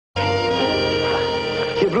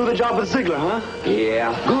blew the job with Ziegler, huh?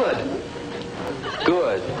 Yeah. Good.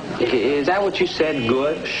 Good. Is that what you said,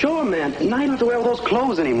 good? Sure, man. Now you don't have to wear all those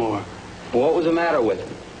clothes anymore. What was the matter with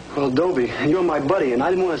him? Well, Dobie, you're my buddy, and I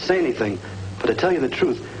didn't want to say anything. But to tell you the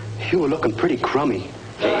truth, you were looking pretty crummy.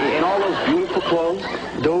 In all those beautiful clothes?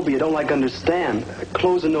 Dobie, you don't understand.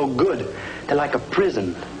 Clothes are no good. They're like a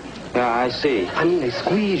prison. I see. I mean, they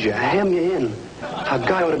squeeze you, hem you in. A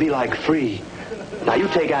guy ought to be like free. Now, you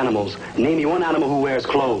take animals. Name me one animal who wears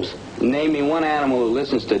clothes. Name me one animal who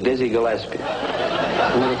listens to Dizzy Gillespie.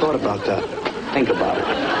 I never thought about that. Think about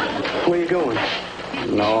it. Where you going?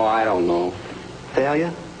 No, I don't know.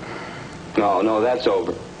 Thalia? No, that's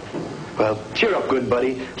over. Well, cheer up, good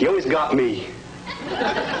buddy. You always got me.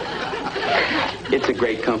 It's a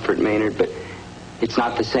great comfort, Maynard, but it's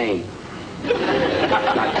not the same.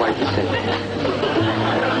 Not quite the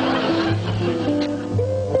same.